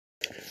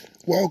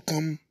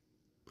Welcome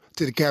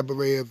to the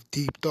cabaret of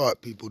deep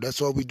thought, people.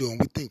 That's all we're doing.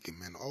 We're thinking,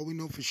 man. All we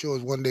know for sure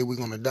is one day we're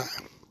going to die.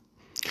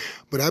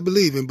 But I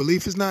believe, and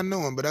belief is not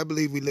knowing, but I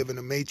believe we live in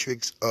a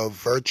matrix of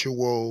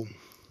virtual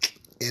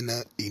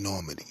inner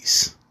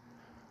enormities.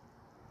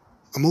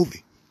 A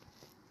movie.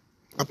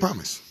 I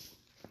promise.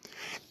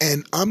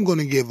 And I'm going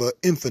to give an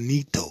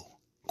infinito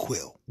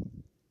quill.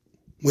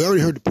 We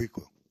already heard the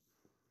prequel.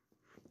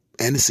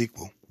 And the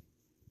sequel.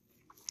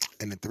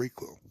 And the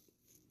threequel.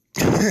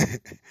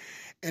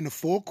 And the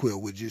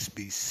fourquill would just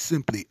be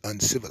simply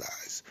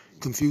uncivilized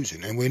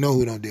confusion. And we know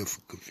who don't deal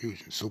with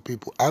confusion. So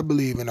people, I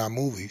believe in our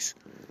movies,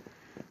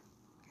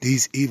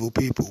 these evil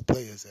people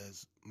play us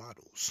as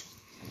models.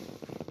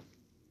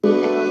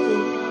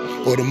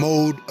 Or the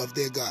mode of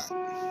their God.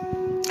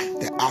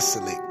 They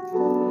oscillate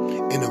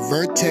in a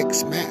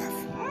vertex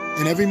math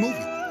in every movie.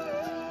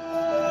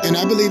 And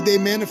I believe they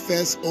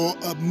manifest or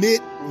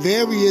emit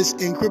various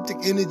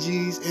encryptic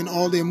energies in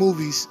all their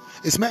movies.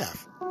 It's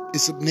math.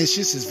 It's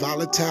obnoxious, it's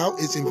volatile,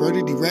 it's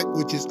inverted erect,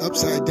 which is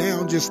upside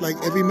down, just like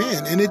every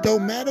man. And it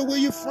don't matter where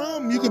you're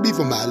from. You could be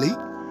from Mali,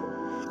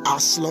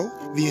 Oslo,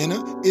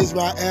 Vienna,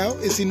 Israel.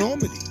 It's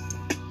enormity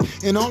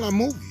in all our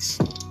movies.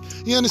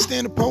 You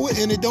understand the poet?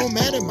 And it don't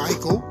matter,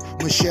 Michael,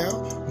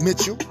 Michelle,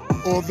 Mitchell,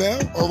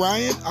 Orville,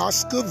 Orion,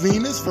 Oscar,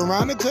 Venus,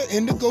 Veronica,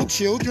 Indigo,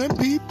 children,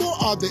 people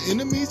are the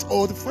enemies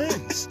or the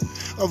friends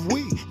of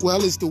we.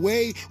 Well, it's the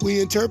way we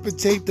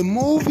interpretate the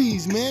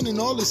movies, man, in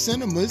all the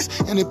cinemas,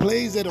 and it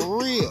plays at a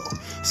real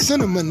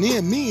cinema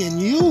near me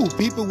and you,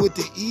 people with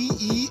the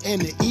EE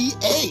and the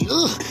EA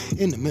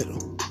in the middle.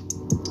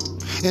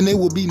 And there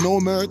will be no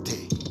Merte,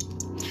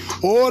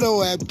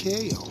 Ordo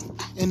Abkeo,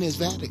 and there's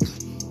Vatican,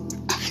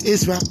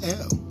 Israel,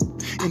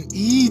 and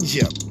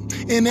Egypt.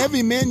 In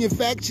every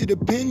manufactured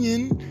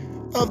opinion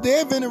of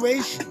their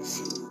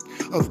venerations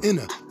of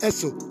inner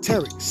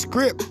esoteric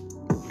script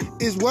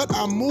is what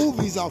our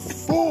movies are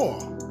for.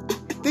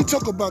 They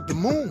talk about the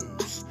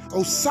moons,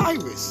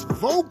 Osiris,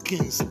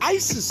 Vulcans,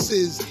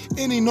 Isises,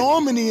 and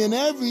enormity in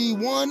every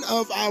one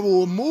of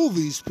our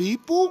movies,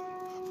 people.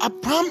 I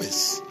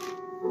promise.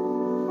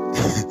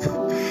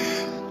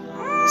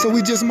 So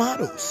we just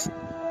models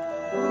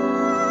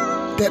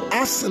that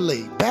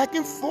oscillate back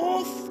and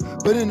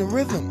forth, but in a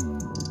rhythm.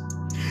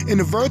 In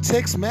the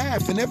vertex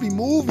math, in every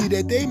movie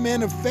that they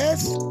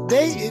manifest,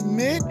 they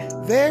emit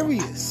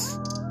various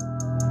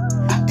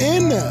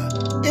inner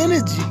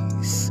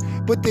energies.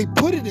 But they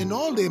put it in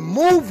all their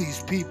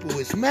movies, people.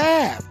 It's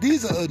math.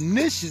 These are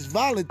omniscious,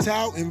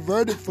 volatile,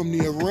 inverted from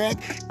the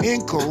erect,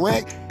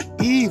 incorrect,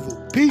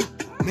 evil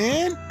people,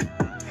 man.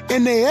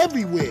 And they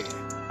everywhere.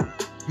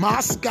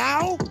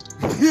 Moscow,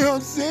 you know what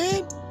I'm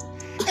saying?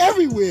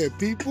 Everywhere,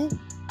 people.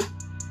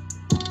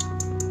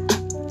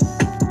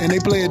 And they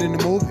play it in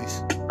the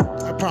movies.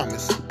 I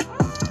promise.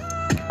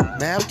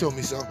 Math told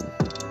me so.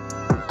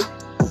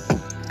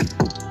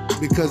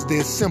 Because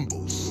they're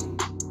symbols.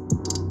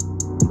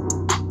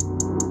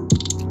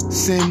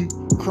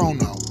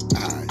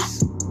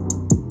 Synchronized.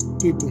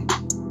 People.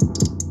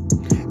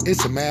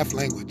 It's a math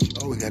language.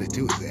 All we gotta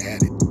do is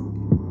add it.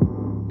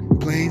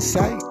 Plain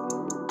sight.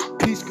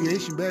 Peace,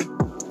 creation, baby.